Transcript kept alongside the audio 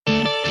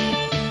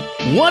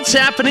What's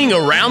happening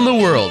around the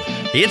world?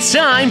 It's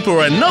time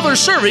for another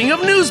serving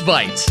of News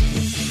Bites.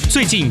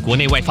 最近国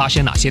内外发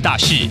生哪些大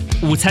事？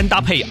午餐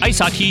搭配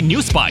ICT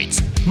News Bites，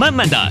 慢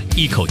慢的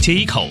一口接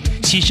一口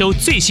吸收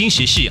最新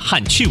时事和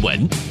趣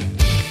闻。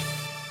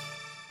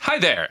Hi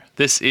there,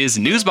 this is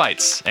News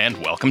Bites, and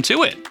welcome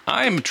to it.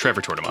 I'm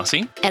Trevor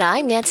Tortomasi. And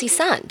I'm Nancy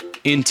Sun.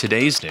 In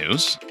today's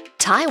news,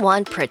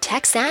 Taiwan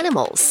protects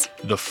animals.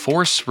 the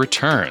force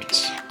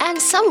returns. And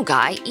some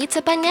guy eats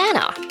a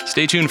banana.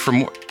 Stay tuned for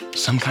more.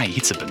 Some guy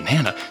eats a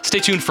banana. Stay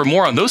tuned for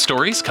more on those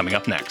stories coming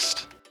up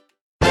next.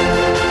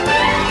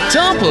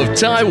 Top of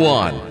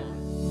Taiwan.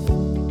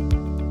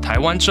 台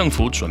湾政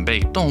府准备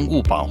动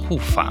物保护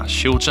法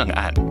修正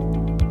案.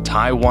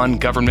 Taiwan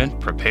government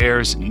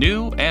prepares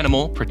new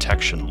animal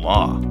protection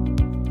law.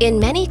 In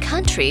many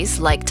countries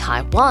like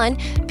Taiwan,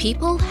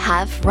 people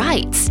have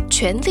rights,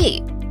 权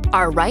利.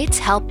 Our rights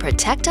help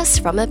protect us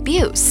from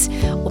abuse.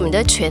 我们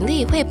的权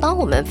利会帮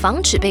我们防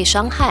止被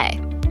伤害.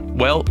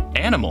 Well,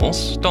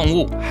 animals, 动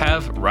物,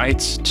 have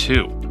rights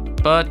too.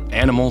 But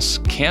animals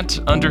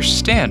can't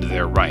understand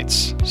their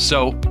rights.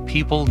 So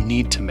people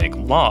need to make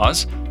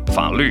laws,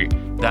 法律,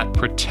 that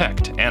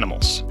protect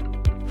animals.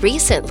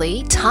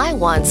 Recently,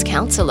 Taiwan's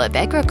Council of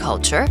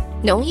Agriculture,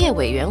 农业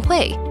委员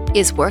会,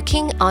 is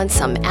working on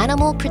some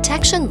animal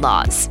protection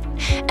laws.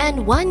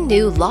 And one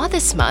new law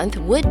this month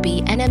would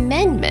be an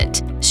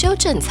amendment, 修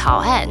正草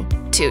案,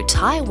 to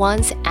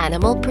Taiwan's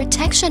Animal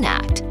Protection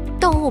Act,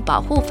 动物保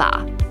护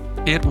法.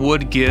 It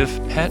would give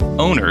pet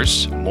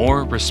owners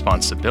more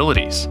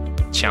responsibilities,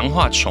 强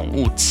化宠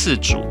物饲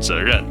主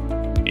责任.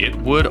 It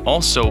would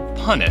also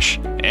punish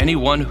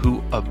anyone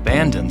who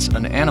abandons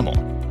an animal,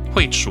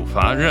 会处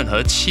罚任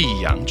何弃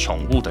养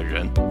宠物的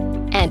人.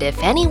 And if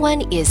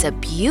anyone is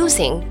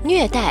abusing,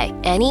 虐待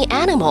any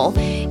animal,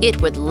 it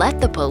would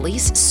let the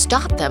police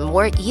stop them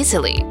more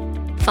easily.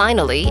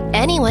 Finally,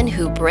 anyone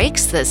who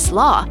breaks this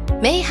law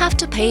may have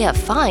to pay a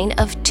fine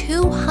of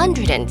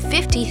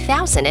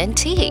 250,000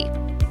 NT.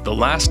 The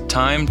last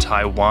time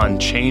Taiwan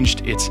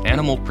changed its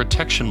animal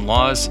protection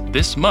laws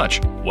this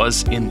much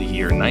was in the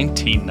year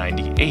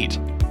 1998.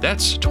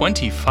 That's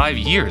 25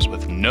 years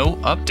with no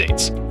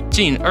updates.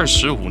 近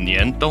25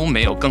年都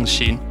没有更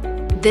新.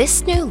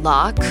 This new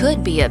law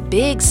could be a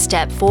big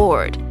step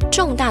forward,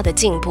 重大的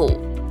进步.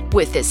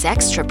 With this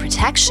extra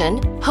protection,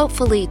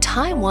 hopefully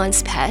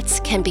Taiwan's pets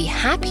can be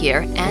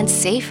happier and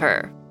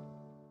safer.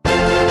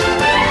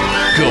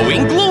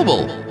 Going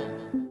global.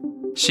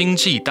 星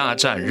际大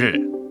战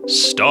日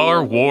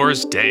Star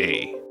Wars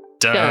Day.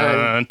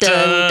 Dun,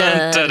 dun,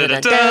 dun,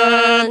 dun,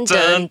 dun,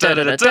 dun,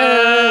 dun,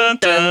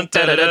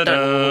 dun,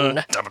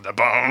 dun.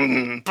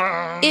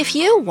 If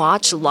you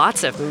watch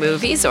lots of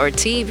movies or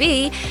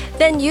TV,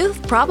 then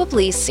you've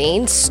probably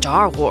seen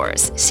Star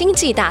Wars, 星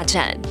际大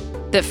战.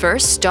 The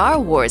first Star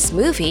Wars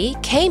movie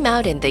came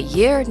out in the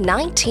year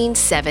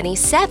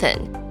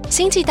 1977.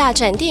 星际大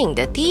战电影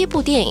的第一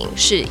部电影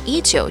是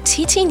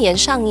1977年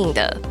上映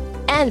的.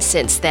 And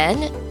since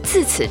then,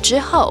 自此之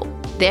后,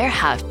 there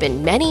have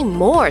been many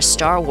more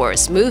Star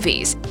Wars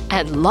movies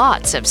and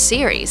lots of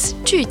series,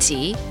 剧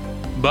集.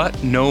 But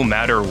no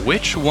matter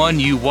which one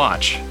you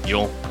watch,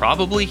 you'll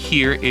probably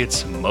hear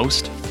its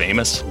most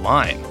famous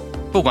line.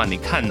 不管你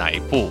看哪一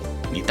部，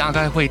你大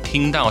概会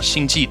听到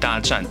星际大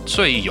战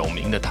最有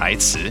名的台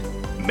词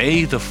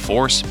May the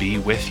force be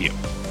with you.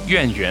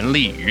 愿原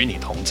力与你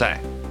同在.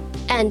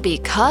 And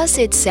because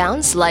it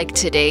sounds like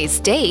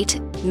today's date,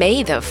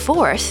 May the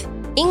 4th,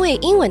 因为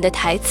英文的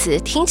台词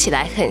听起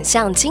来很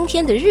像今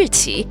天的日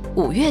期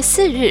5月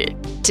4日,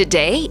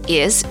 today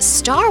is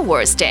Star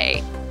Wars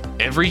Day.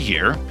 Every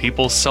year,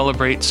 people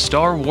celebrate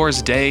Star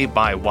Wars Day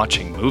by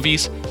watching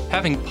movies,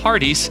 having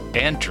parties,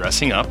 and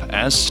dressing up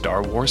as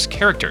Star Wars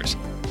characters.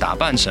 打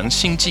扮成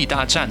星际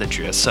大战的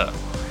角色.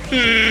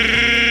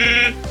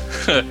 Did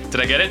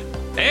I get it?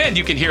 And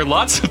you can hear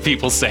lots of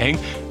people saying,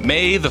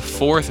 May the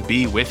 4th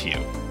be with you.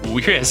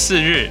 5月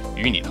4日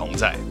与你同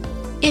在.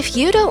 If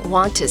you don't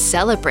want to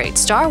celebrate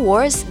Star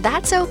Wars,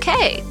 that's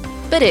okay.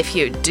 But if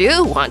you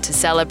do want to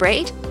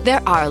celebrate,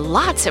 there are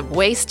lots of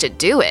ways to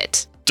do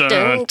it.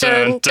 Dun,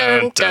 dun,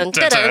 dun, dun,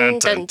 dun, dun,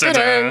 dun,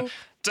 dun.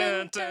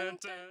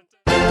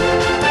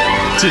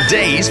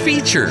 Today's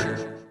feature.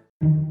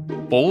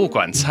 博物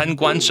馆参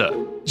观者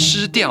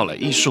吃掉了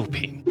艺术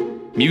品.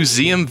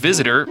 Museum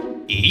visitor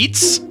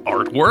eats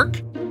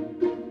artwork?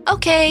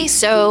 Okay,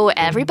 so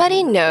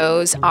everybody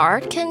knows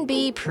art can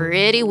be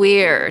pretty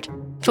weird.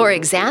 For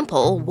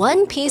example,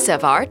 one piece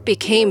of art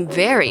became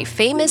very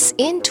famous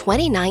in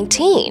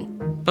 2019.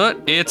 But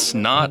it's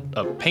not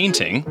a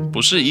painting,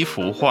 不是一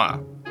幅画.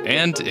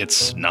 And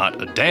it's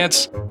not a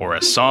dance, or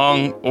a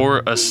song,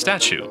 or a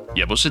statue,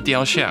 也不是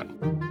雕像.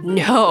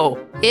 No,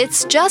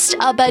 it's just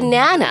a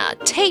banana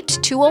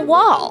taped to a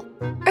wall.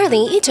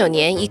 2019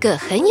年一个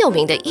很有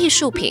名的艺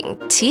术品，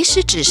其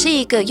实只是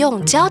一个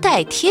用胶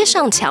带贴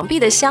上墙壁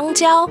的香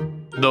蕉。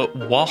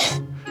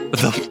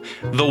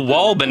The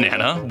wall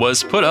banana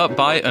was put up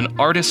by an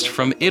artist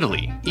from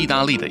Italy, 意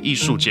大利的艺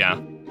术家.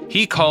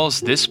 He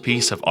calls this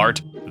piece of art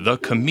the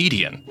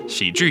comedian,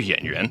 喜剧演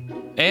员.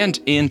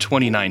 And in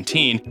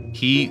 2019,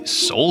 he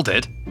sold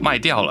it, 卖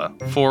掉了,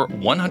 for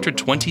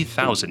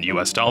 $120,000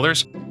 US,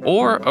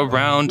 or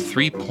around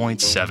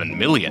 3.7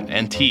 million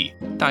NT,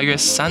 大约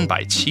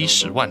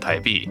370万台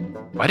币.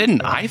 Why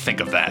didn't I think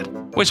of that?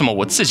 为什么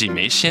我自己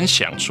没先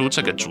想出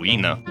这个主意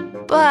呢?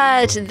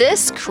 But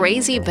this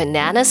crazy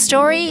banana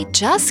story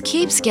just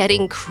keeps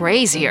getting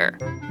crazier.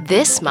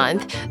 This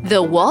month,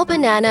 the wall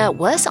banana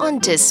was on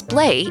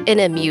display in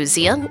a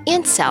museum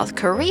in South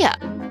Korea.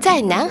 在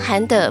南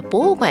韩的博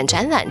物馆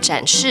展览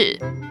展示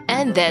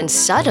And then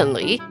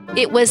suddenly,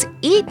 it was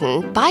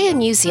eaten by a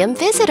museum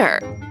visitor.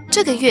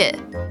 这个月，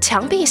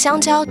墙壁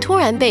香蕉突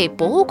然被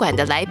博物馆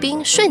的来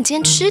宾瞬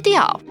间吃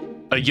掉。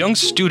A young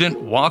student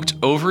walked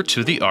over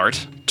to the art,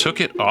 took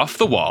it off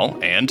the wall,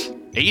 and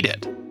ate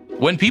it.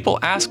 When people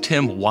asked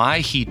him why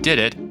he did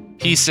it,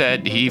 he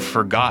said he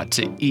forgot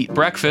to eat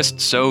breakfast,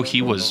 so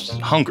he was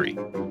hungry.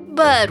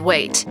 But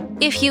wait,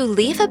 if you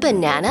leave a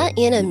banana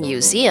in a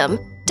museum,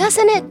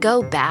 doesn't it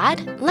go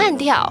bad? 烂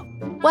掉?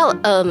 Well,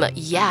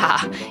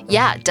 yeah,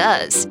 it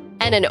does.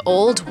 And an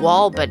old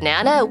wall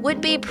banana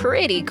would be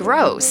pretty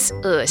gross,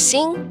 恶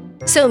心.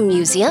 So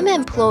museum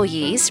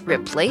employees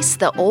replace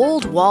the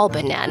old wall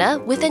banana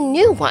with a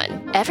new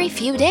one every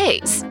few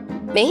days.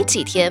 没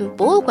几天，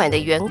博物馆的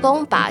员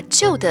工把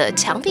旧的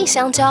墙壁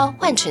香蕉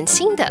换成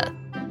新的。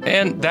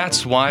And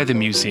that's why the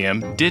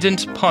museum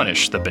didn't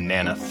punish the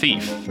banana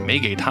thief, 没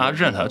给他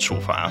任何处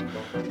罚.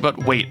 But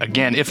wait,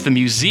 again, if the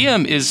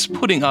museum is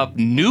putting up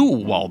new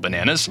wall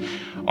bananas,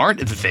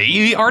 aren't they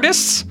the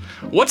artists?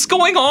 What's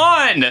going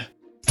on?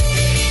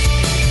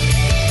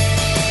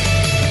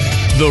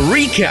 The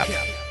recap.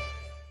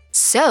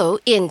 So,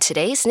 in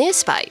today's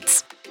News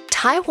Bites,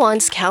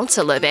 Taiwan's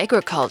Council of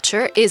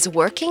Agriculture is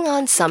working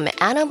on some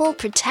animal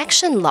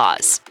protection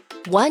laws.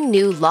 One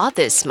new law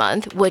this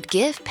month would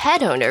give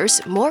pet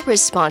owners more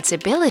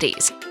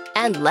responsibilities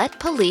and let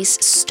police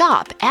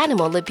stop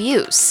animal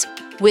abuse.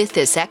 With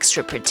this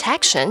extra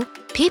protection,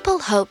 people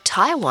hope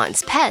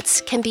Taiwan's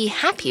pets can be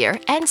happier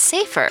and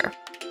safer.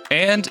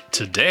 And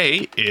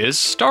today is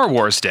Star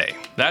Wars Day.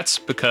 That's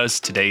because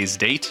today's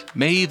date,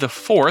 May the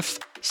 4th,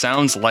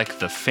 sounds like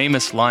the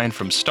famous line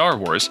from Star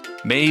Wars,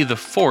 May the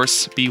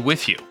Force be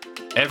with you.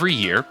 Every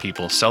year,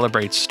 people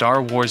celebrate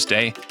Star Wars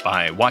Day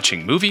by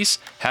watching movies,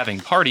 having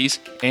parties,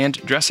 and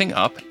dressing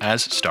up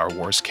as Star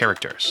Wars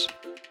characters.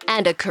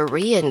 And a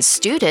Korean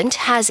student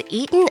has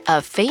eaten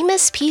a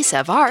famous piece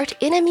of art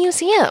in a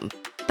museum.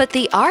 But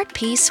the art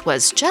piece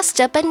was just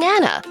a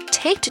banana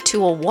taped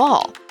to a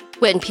wall.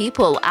 When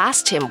people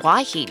asked him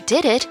why he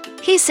did it,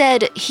 he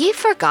said he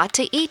forgot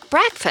to eat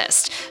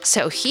breakfast,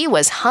 so he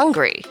was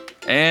hungry.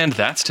 And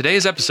that's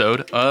today's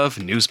episode of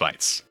News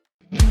Bites.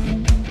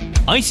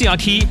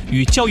 ICRT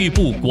与教育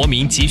部国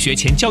民及学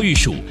前教育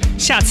署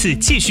下次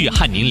继续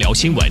和您聊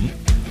新闻。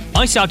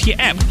ICRT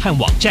App 和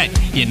网站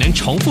也能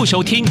重复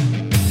收听。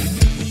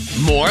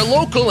More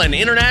local and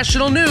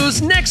international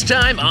news next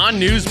time on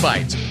News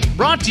Bites.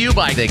 Brought to you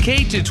by the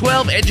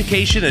K-12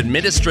 Education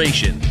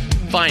Administration.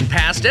 Find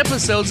past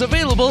episodes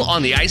available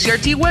on the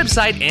ICRT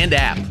website and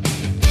app.